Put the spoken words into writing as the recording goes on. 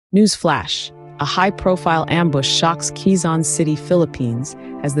Newsflash: a high-profile ambush shocks Quezon City, Philippines,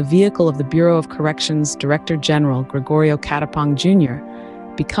 as the vehicle of the Bureau of Corrections Director General Gregorio Catapang Jr.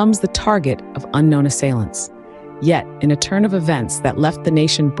 becomes the target of unknown assailants. Yet, in a turn of events that left the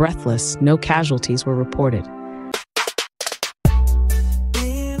nation breathless, no casualties were reported.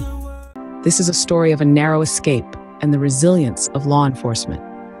 This is a story of a narrow escape and the resilience of law enforcement.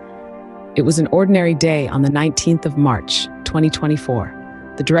 It was an ordinary day on the 19th of March, 2024.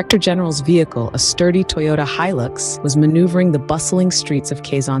 The Director General's vehicle, a sturdy Toyota Hilux, was maneuvering the bustling streets of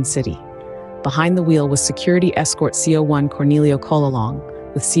Quezon City. Behind the wheel was security escort CO1 Cornelio Colalong,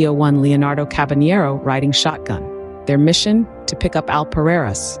 with CO1 Leonardo Caballero riding shotgun. Their mission? To pick up Al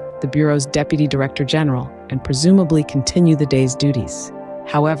Pereiras, the Bureau's Deputy Director General, and presumably continue the day's duties.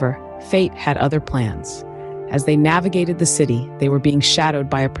 However, fate had other plans. As they navigated the city, they were being shadowed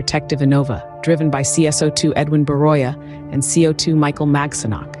by a protective Innova, driven by CSO2 Edwin Baroya and CO2 Michael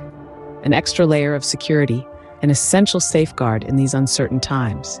Magsanok. An extra layer of security, an essential safeguard in these uncertain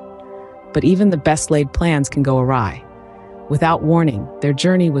times. But even the best-laid plans can go awry. Without warning, their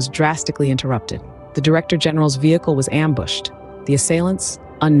journey was drastically interrupted. The Director General's vehicle was ambushed. The assailants,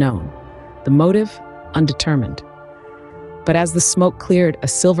 unknown. The motive, undetermined. But as the smoke cleared, a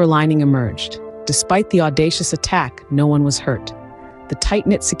silver lining emerged. Despite the audacious attack, no one was hurt. The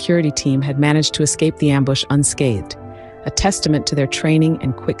tight-knit security team had managed to escape the ambush unscathed, a testament to their training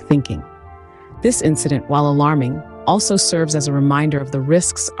and quick thinking. This incident, while alarming, also serves as a reminder of the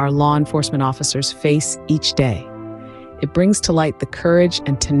risks our law enforcement officers face each day. It brings to light the courage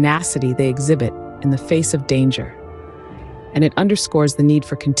and tenacity they exhibit in the face of danger. And it underscores the need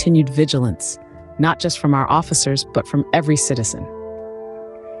for continued vigilance, not just from our officers, but from every citizen.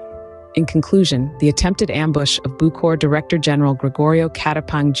 In conclusion, the attempted ambush of BuCor Director General Gregorio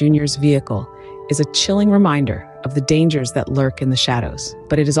Catapang Jr.'s vehicle is a chilling reminder of the dangers that lurk in the shadows,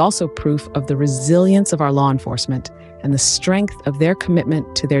 but it is also proof of the resilience of our law enforcement and the strength of their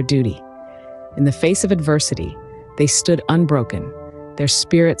commitment to their duty. In the face of adversity, they stood unbroken, their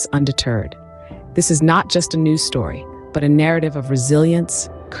spirits undeterred. This is not just a news story, but a narrative of resilience,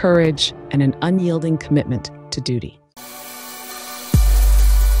 courage, and an unyielding commitment to duty.